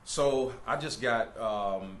So I just got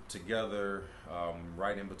together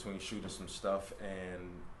right in between shooting some stuff,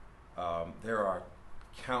 and there are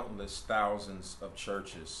countless thousands of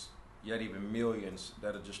churches, yet even millions,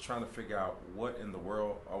 that are just trying to figure out what in the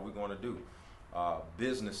world are we going to do.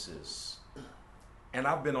 Businesses, and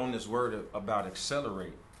I've been on this word about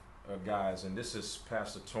accelerate, guys, and this is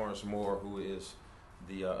Pastor Torrance Moore, who is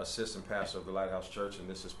the assistant pastor of the Lighthouse Church, and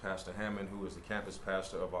this is Pastor Hammond, who is the campus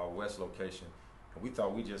pastor of our West location. And we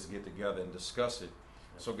thought we'd just get together and discuss it.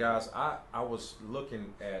 So guys, I was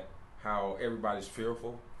looking at how everybody's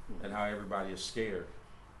fearful and how everybody is scared.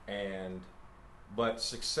 But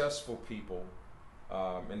successful people,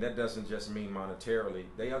 and that doesn't just mean monetarily,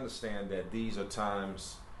 they understand that these are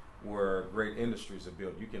times where great industries are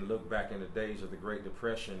built. You can look back in the days of the Great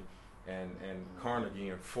Depression and Carnegie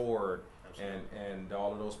and Ford and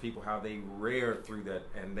all of those people, how they reared through that,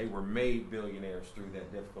 and they were made billionaires through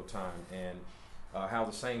that difficult time. And how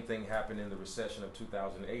the same thing happened in the recession of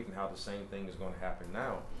 2008, and how the same thing is going to happen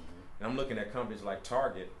now. And I'm looking at companies like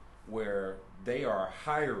Target, where they are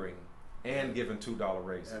hiring and giving $2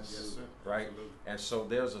 raises, yes, right? Absolutely. And so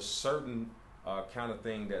there's a certain kind of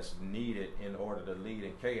thing that's needed in order to lead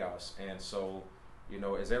in chaos. And so, you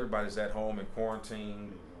know, as everybody's at home in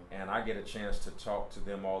quarantine, and I get a chance to talk to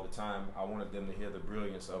them all the time, I wanted them to hear the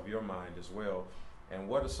brilliance of your mind as well. And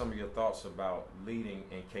what are some of your thoughts about leading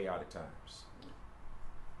in chaotic times?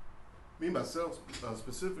 Me, myself,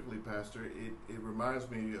 specifically, Pastor, it reminds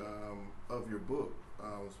me of your book,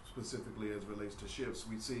 specifically as it relates to shifts.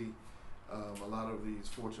 We see a lot of these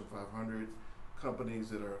Fortune 500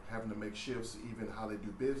 companies that are having to make shifts, even how they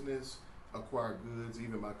do business, acquire goods.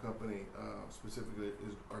 Even my company specifically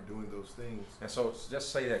are doing those things. And so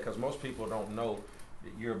just say that, because most people don't know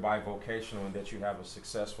that you're bivocational and that you have a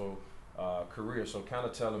successful career. So kind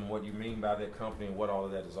of tell them what you mean by that company and what all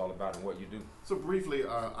of that is all about and what you do. So briefly,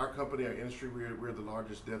 our company, our industry, we're the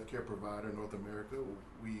largest death care provider in North America.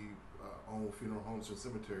 We own funeral homes and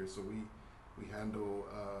cemeteries, so we handle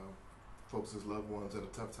folks' loved ones at a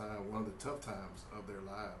tough time, one of the tough times of their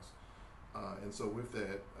lives. And so with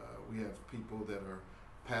that, we have people that are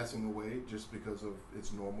passing away just because of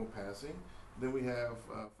its normal passing. Then we have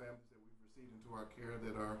families that we've received into our care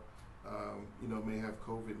that are may have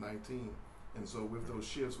COVID-19. And so with those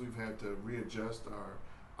shifts, we've had to readjust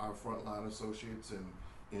our frontline associates and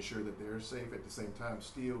ensure that they're safe. At the same time,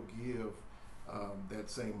 still give that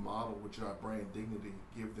same model, which is our brand dignity,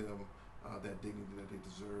 give them that dignity that they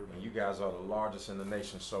deserve. And you guys are the largest in the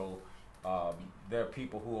nation, so there are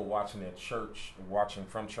people who are watching at church, watching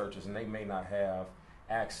from churches, and they may not have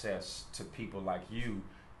access to people like you,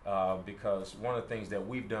 because one of the things that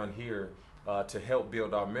we've done here to help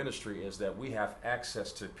build our ministry is that we have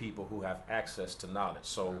access to people who have access to knowledge.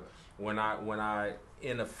 So when I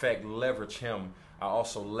in effect leverage him, I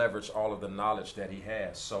also leverage all of the knowledge that he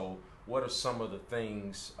has. So what are some of the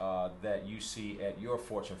things that you see at your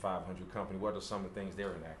Fortune 500 company? What are some of the things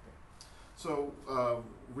they're enacting? So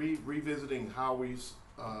revisiting how we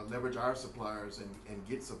leverage our suppliers and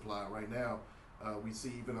get supply. Right now, we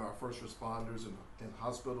see even our first responders in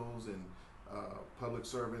hospitals and public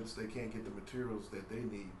servants, they can't get the materials that they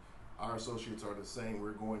need. Our associates are the same.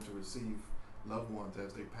 We're going to receive loved ones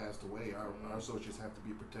as they passed away. Our associates have to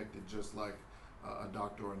be protected just like a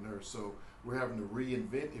doctor or a nurse. So we're having to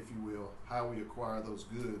reinvent, if you will, how we acquire those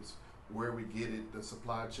goods, where we get it, the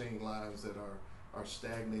supply chain lines that are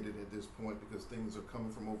stagnated at this point because things are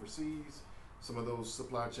coming from overseas. Some of those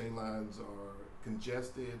supply chain lines are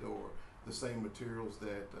congested, or the same materials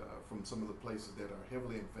that from some of the places that are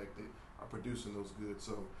heavily infected are producing those goods.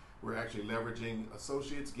 So we're actually leveraging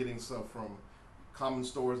associates, getting stuff from common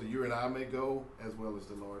stores that you and I may go, as well as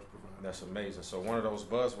the large providers. That's amazing. So one of those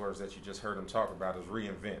buzzwords that you just heard him talk about is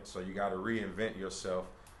reinvent. So you got to reinvent yourself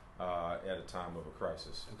at a time of a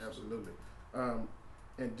crisis. Absolutely.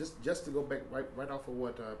 And just to go back right off of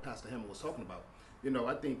what Pastor Hammond was talking about,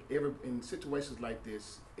 I think in situations like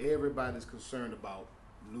this, everybody's concerned about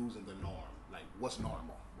losing the norm, like what's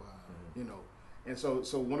normal. Wow. And so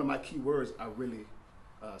one of my key words I really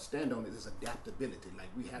stand on is adaptability. Like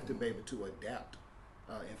we have to be able to adapt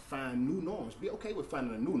and find new norms. Be okay with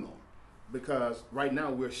finding a new norm, because right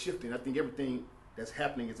now we're shifting. I think everything that's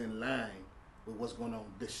happening is in line with what's going on.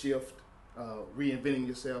 The shift, reinventing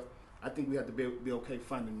yourself. I think we have to be okay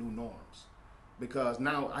finding new norms, because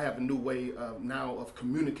now I have a new way of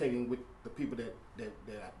communicating with the people that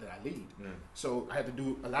I lead. So I have to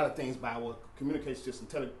do a lot of things by our communication system,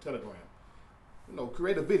 Telegram.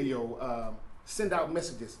 Create a video, send out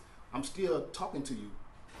messages. I'm still talking to you,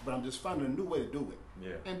 but I'm just finding a new way to do it.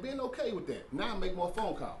 Yeah. And being okay with that. Now I make more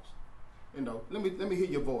phone calls. Let me hear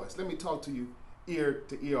your voice. Let me talk to you ear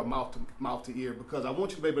to ear or mouth to ear, because I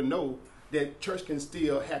want you to be able to know that church can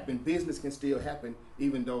still happen, business can still happen,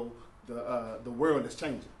 even though the world is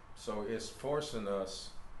changing. So it's forcing us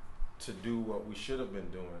to do what we should have been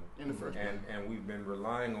doing In the first place. and we've been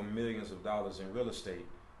relying on millions of dollars in real estate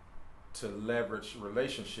to leverage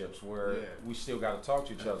relationships where Yeah. we still got to talk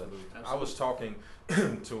to each other. I was talking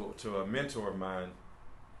to a mentor of mine,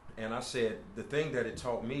 and I said the thing that it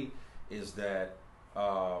taught me is that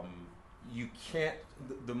you can't.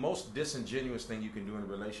 The most disingenuous thing you can do in a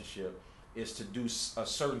relationship is to do a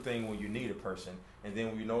certain thing when you need a person, and then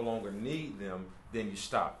when you no longer need them, then you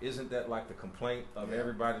stop. Isn't that like the complaint of Yeah.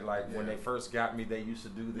 everybody? Like when Yeah. they first got me, they used to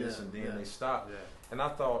do this, Yeah. and then Yeah. they stopped. Yeah. And I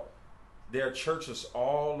thought, there are churches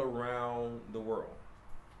all around the world.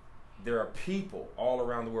 There are people all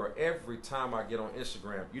around the world. Every time I get on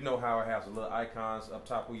Instagram, you know how it has the little icons up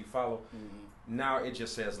top who you follow? Mm-hmm. Now it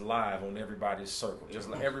just says live on everybody's circle. It's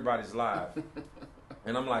like everybody's live.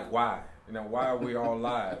 And I'm like, why? You know, why are we all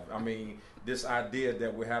live? I mean, this idea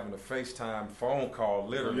that we're having a FaceTime phone call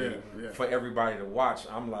literally Yeah, yeah. for everybody to watch,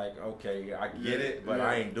 I'm like, okay, I get Yeah, it, but yeah,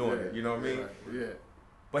 I ain't doing yeah, it. You know what I mean? Right, yeah.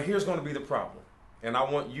 But here's going to be the problem. And I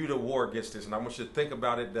want you to war against this. And I want you to think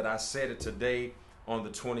about it that I said it today on the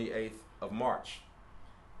 28th of March.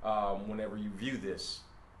 Whenever you view this,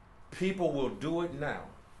 people will do it now.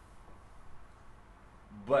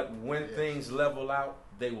 But when Yes. things level out,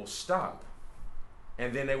 they will stop.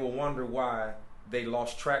 And then they will wonder why they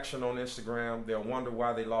lost traction on Instagram. They'll wonder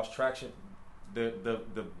why they lost traction.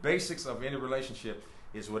 The basics of any relationship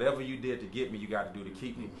is whatever you did to get me, you got to do to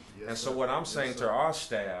keep me. Yes, And so sir. what I'm Yes, saying to sir. our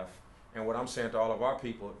staff and what I'm saying to all of our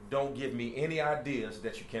people, don't give me any ideas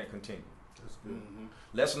that you can't continue. That's good. Mm-hmm.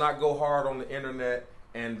 Let's not go hard on the internet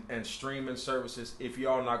and streaming services if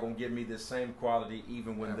y'all not going to give me the same quality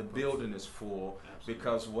even when the Absolutely. building is full, Absolutely.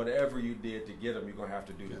 because whatever you did to get them, you're going to have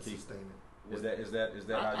to do to Can't keep sustain it. them. Is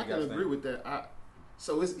that how I you can guys agree think? with that.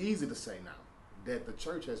 So it's easy to say now that the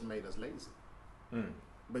church has made us lazy, Mm.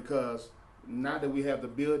 because now that we have the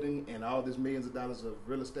building and all this millions of dollars of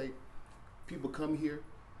real estate, people come here,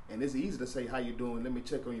 and it's easy to say how you doing. Let me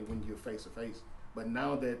check on you when you're face to face. But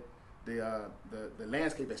now that the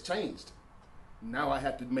landscape has changed, now I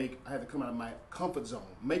have to come out of my comfort zone,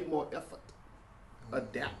 make more effort,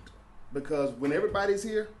 adapt. Because when everybody's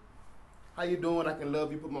here, how you doing? I can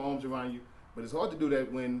love you, put my arms around you. But it's hard to do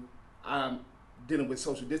that when I'm dealing with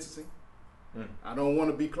social distancing. Mm. I don't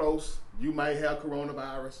want to be close. You might have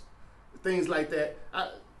coronavirus, things like that.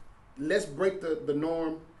 Let's break the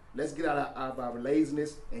norm. Let's get out of our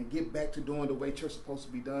laziness and get back to doing the way church is supposed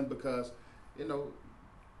to be done. Because,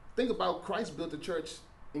 think about Christ built the church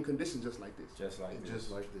in conditions just like this. Just like this.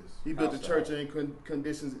 Just like this. He built the Outside. church in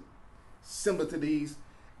conditions similar to these,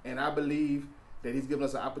 and I believe that He's given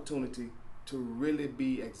us an opportunity to really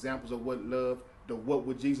be examples of what love, what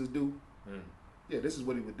would Jesus do? Mm. Yeah, this is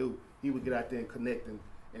what He would do. He would get out there and connect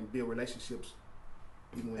and build relationships.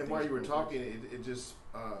 Even when And while things you were go talking, it just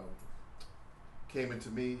came into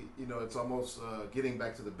me. It's almost getting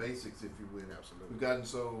back to the basics, if you will. Absolutely. We've gotten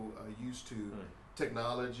so used to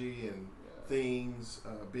technology and things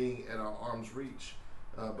being at our arm's reach,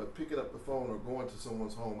 but picking up the phone or going to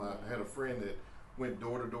someone's home. I had a friend that went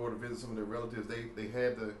door to door to visit some of their relatives. They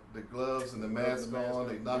had the gloves and the mask on.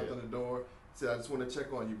 They knocked on the door, said, "I just want to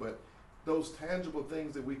check on you." But those tangible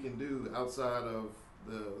things that we can do outside of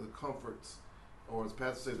the comforts, or as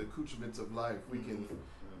Pastor said, the accoutrements of life, we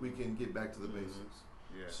can get back to the basics.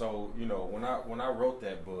 Yeah. So when I wrote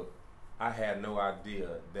that book, I had no idea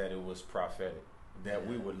that it was prophetic, that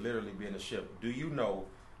we would literally be in a ship. Do you know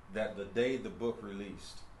that the day the book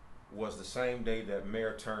released was the same day that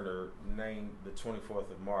Mayor Turner named the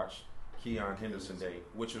 24th of March Keon Henderson Day,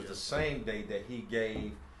 which was the same day that he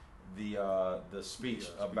gave the speech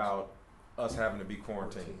about us having to be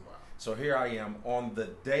quarantined. Wow. So here I am on the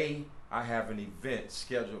day I have an event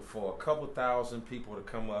scheduled for a couple thousand people to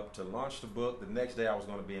come up to launch the book. The next day I was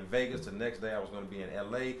going to be in Vegas. The next day I was going to be in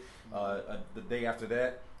LA. The day after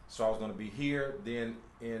that, so I was going to be here, then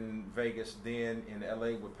in Vegas, then in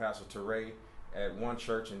LA with Pastor Teray at one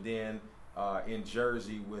church, and then in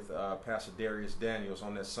Jersey with Pastor Darius Daniels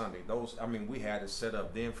on that Sunday. We had it set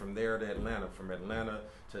up. Then from there to Atlanta, from Atlanta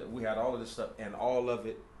we had all of this stuff, and all of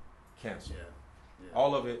it canceled. Yeah.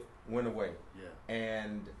 All of it went away. Yeah.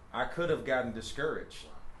 And I could have gotten discouraged.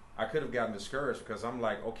 Because I'm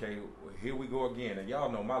like, okay, here we go again. And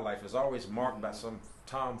y'all know my life is always marked by some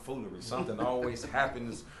tomfoolery. Something always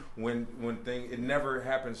happens when it never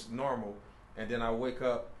happens normal. And then I wake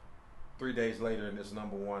up 3 days later and it's #1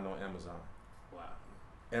 on Amazon. Wow.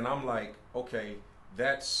 And I'm like, okay,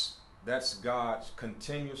 that's God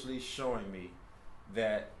continuously showing me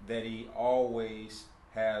that he always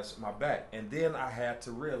has my back. And then I had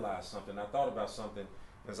to realize something. I thought about something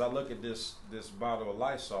as I look at this bottle of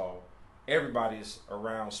Lysol. Everybody's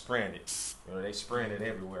around spraying it. You know, they spraying it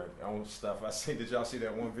everywhere on stuff. Did y'all see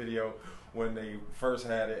that one video when they first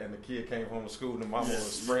had it and the kid came home from school and the mama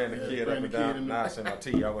was spraying the kid up and down? Now I say my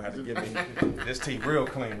tea, y'all gonna have to get me this tea real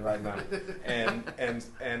clean right now.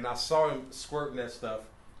 And I saw him squirting that stuff,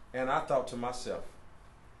 and I thought to myself,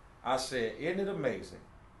 I said, isn't it amazing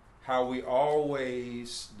how we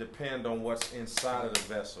always depend on what's inside of the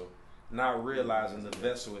vessel, not realizing the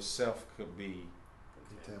vessel itself could be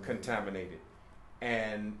contaminated.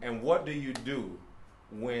 And what do you do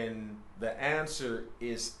when the answer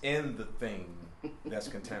is in the thing that's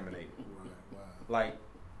contaminated? Wow. Like,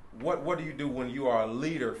 what do you do when you are a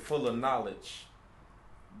leader full of knowledge,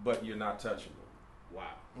 but you're not touchable?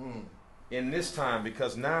 Wow. In this time,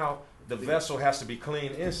 because now the vessel has to be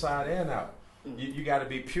clean inside and out. You got to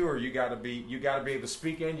be pure. You got to be able to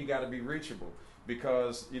speak in. You got to be reachable,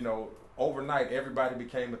 because overnight everybody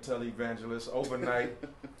became a televangelist. Overnight,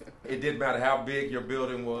 it didn't matter how big your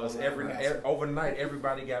building was. Overnight,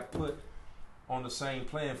 everybody got put on the same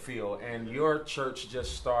playing field, and your church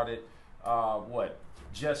just started.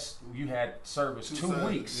 You had service 2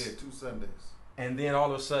 weeks. Yeah, 2 Sundays. And then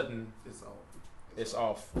all of a sudden, It's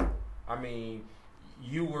off. I mean,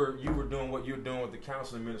 you were doing what you're doing with the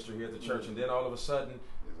counseling ministry here at the church, and then all of a sudden,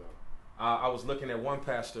 I was looking at one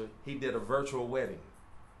pastor. He did a virtual wedding.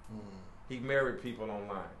 He married people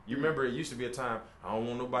online. You remember, it used to be a time, I don't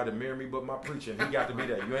want nobody to marry me but my preacher, and he got to be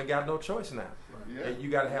there. You ain't got no choice now. Yeah. And you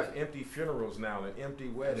got to have empty funerals now and empty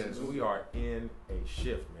weddings. We are in a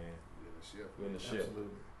shift, man. We're in a shift.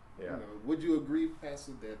 Absolutely. Yeah. Would you agree,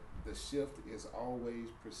 Pastor, that the shift is always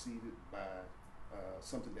preceded by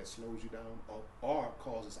something that slows you down or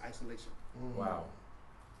causes isolation? Wow.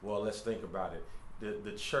 Well, let's think about it.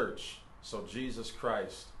 The church, so Jesus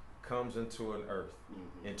Christ comes into an earth,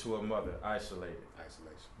 into a mother, isolated.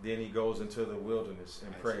 Isolation. Then he goes into the wilderness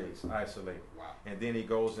and prays, isolated. Wow. And then he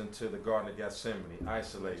goes into the Garden of Gethsemane,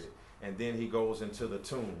 isolated. And then he goes into the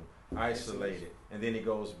tomb, isolated. And then he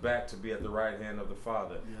goes back to be at the right hand of the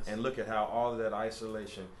Father. Yes. And look at how all of that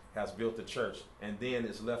isolation has built the church. And then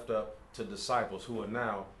it's left up to disciples who are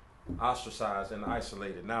now ostracized and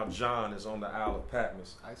isolated. Now John is on the Isle of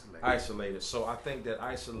Patmos, isolated. So I think that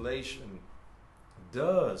isolation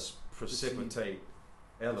does precipitate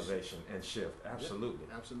elevation and shift. Absolutely.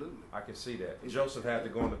 Yeah, absolutely. I can see that. Joseph had to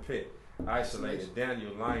go in the pit, isolated.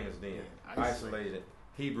 Daniel, lion's den, isolated.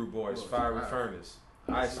 Hebrew boys, fiery furnace,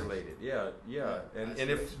 isolated. Yeah. And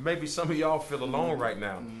if maybe some of y'all feel alone right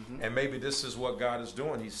now, and maybe this is what God is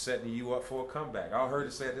doing. He's setting you up for a comeback. I heard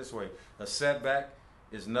it said this way: a setback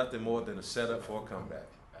is nothing more than a setup for a comeback.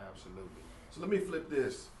 Absolutely. So let me flip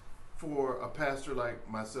this. For a pastor like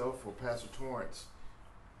myself, or Pastor Torrance,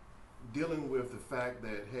 dealing with the fact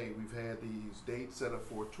that, hey, we've had these dates set up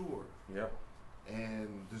for a tour,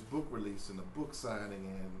 and this book release and a book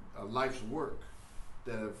signing and a life's work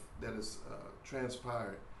that has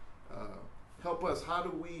transpired. Help us. How do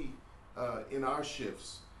we, in our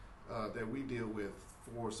shifts that we deal with,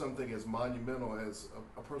 for something as monumental as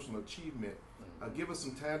a personal achievement, give us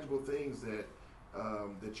some tangible things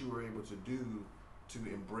that you were able to do to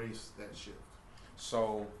embrace that shift?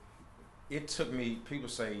 So it took me, people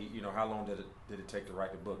say, how long did it take to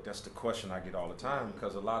write the book? That's the question I get all the time,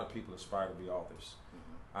 because a lot of people aspire to be authors.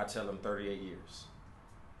 I tell them 38 years.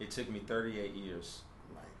 It took me 38 years.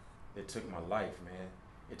 It took my life, man.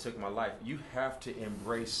 It took my life. You have to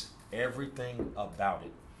embrace everything about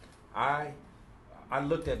it. I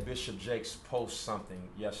looked at Bishop Jakes' post something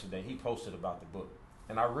yesterday. He posted about the book,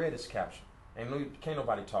 and I read his caption. And can't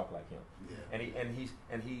nobody talk like him. Yeah.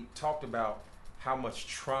 And he talked about how much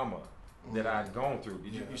trauma that I'd gone through.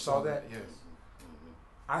 You saw that? Yes.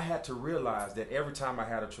 I had to realize that every time I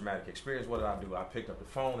had a traumatic experience, what did I do? I picked up the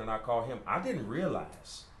phone and I called him. I didn't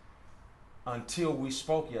realize until we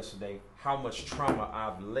spoke yesterday how much trauma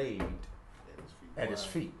I've laid at his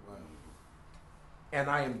feet. Wow. And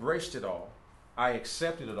I embraced it all. I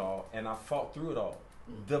accepted it all, and I fought through it all.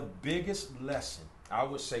 The biggest lesson I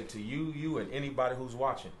would say to you and anybody who's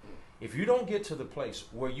watching, if you don't get to the place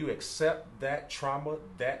where you accept that trauma,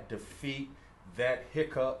 that defeat, that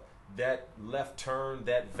hiccup, that left turn,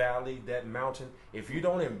 that valley, that mountain, if you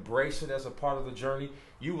don't embrace it as a part of the journey,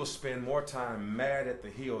 you will spend more time mad at the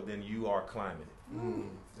hill than you are climbing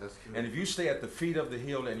it. That's good. And if you stay at the feet of the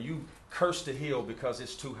hill and you curse the hill because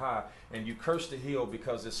it's too high, and you curse the hill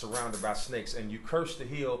because it's surrounded by snakes, and you curse the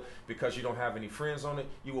hill because you don't have any friends on it,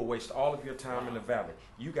 you will waste all of your time in the valley.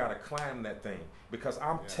 You got to climb that thing, because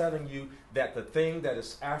I'm telling you that the thing that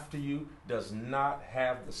is after you does not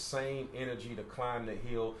have the same energy to climb the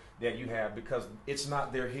hill that you have, because it's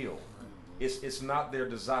not their hill. It's not their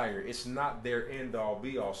desire. It's not their end all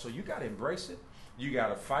be all. So you got to embrace it. You got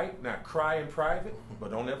to fight, not cry in private, but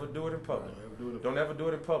don't ever do it in public. Don't ever do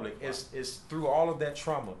it in public. It's through all of that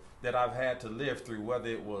trauma that I've had to live through, whether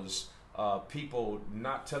it was people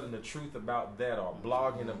not telling the truth about that or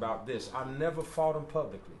blogging about this. I never fought them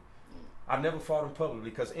publicly. I never fought them publicly,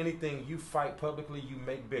 because anything you fight publicly, you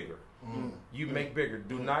make bigger. You make bigger.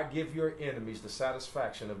 Do not give your enemies the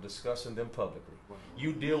satisfaction of discussing them publicly.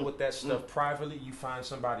 You deal with that stuff privately. You find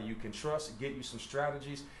somebody you can trust, get you some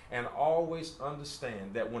strategies, and always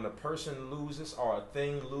understand that when a person loses or a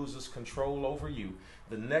thing loses control over you,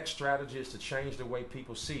 the next strategy is to change the way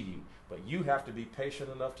people see you. But you have to be patient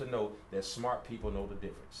enough to know that smart people know the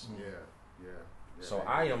difference. So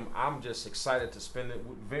I'm just excited to spend it.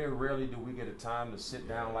 Very rarely do we get a time to sit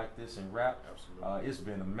down like this and rap. Absolutely. It's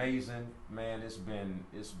been amazing, man. It's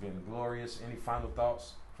been glorious. Any final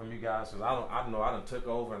thoughts from you guys? Because I know I done took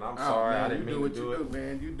over, and I'm sorry, man, I didn't mean to do it.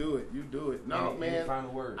 Man, you do it. No, man. Any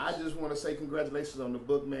final words? I just want to say congratulations on the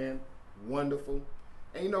book, man. Wonderful.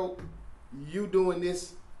 And you doing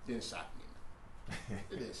this didn't shock me.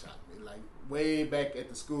 It didn't shock me. Like way back at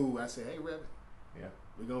the school, I said, "Hey, Reverend,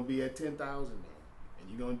 we're gonna be at 10,000, man, and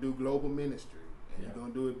you're gonna do global ministry, and you're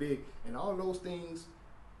gonna do it big, and all those things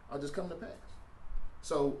are just coming to pass."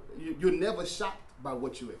 So you're never shocked by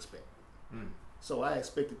what you expect. So I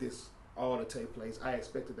expected this all to take place. I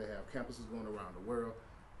expected to have campuses going around the world.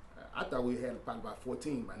 I thought we had probably about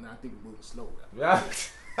 14 by now. I think we're moving slow. Yeah.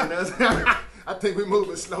 I think we're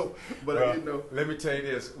moving slow. But let me tell you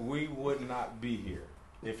this: we would not be here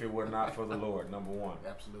if it were not for the Lord. Number one.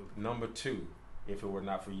 Absolutely. Number two, if it were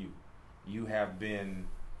not for you. You have been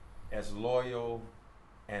as loyal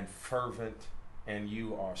and fervent, and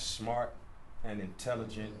you are smart and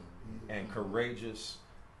intelligent and courageous.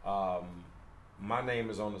 My name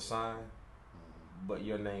is on the sign, but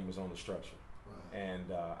your name is on the structure.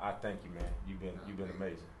 And I thank you, man. You've been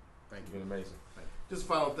amazing. Thank you. You've been amazing. Just a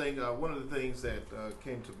final thing. One of the things that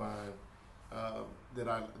came to mind that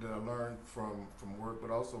I learned from work, but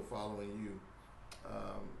also following you,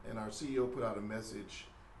 and our CEO put out a message,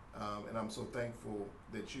 and I'm so thankful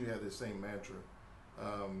that you have the same mantra.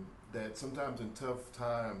 That sometimes in tough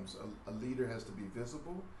times, a leader has to be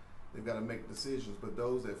visible. They've got to make decisions, but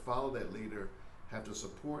those that follow that leader have to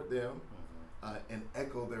support them and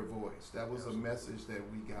echo their voice. That was a message that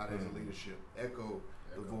we got as a leadership. Echo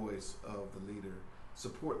the voice of the leader.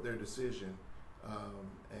 Support their decision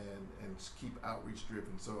and keep outreach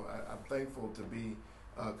driven. So I'm thankful to be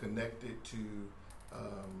connected to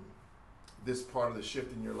this part of the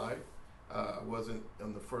shift in your life. I wasn't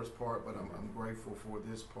on the first part, but I'm grateful for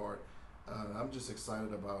this part. I'm just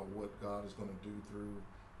excited about what God is going to do through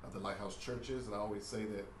the Lighthouse churches, and I always say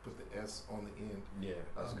that, put the S on the end,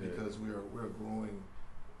 that's good. because we're growing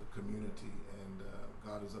the community, and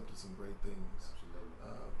God is up to some great things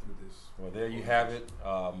through this. Well, there you have it.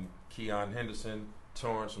 Keon Henderson,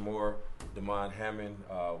 Torrance Moore, Damon Hammond.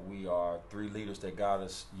 We are three leaders that God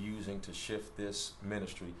is using to shift this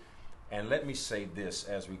ministry. And let me say this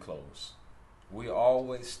as we close. We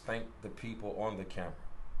always thank the people on the camera,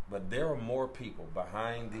 but there are more people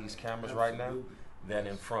behind these cameras right now than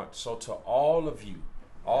in front. So to all of you,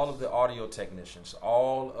 all of the audio technicians,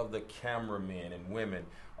 all of the cameramen and women,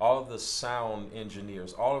 all of the sound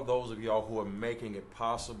engineers, all of those of y'all who are making it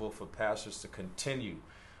possible for pastors to continue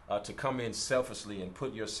to come in selflessly and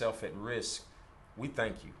put yourself at risk, we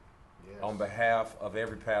thank you. On behalf of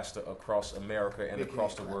every pastor across America and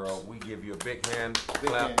across the world, we give you a big hand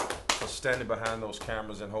clap for standing behind those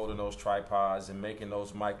cameras and holding those tripods and making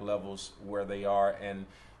those mic levels where they are. And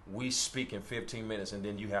we speak in 15 minutes, and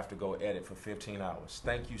then you have to go edit for 15 hours.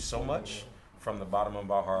 Thank you so much from the bottom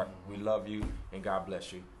of our heart. We love you, and God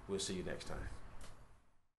bless you. We'll see you next time.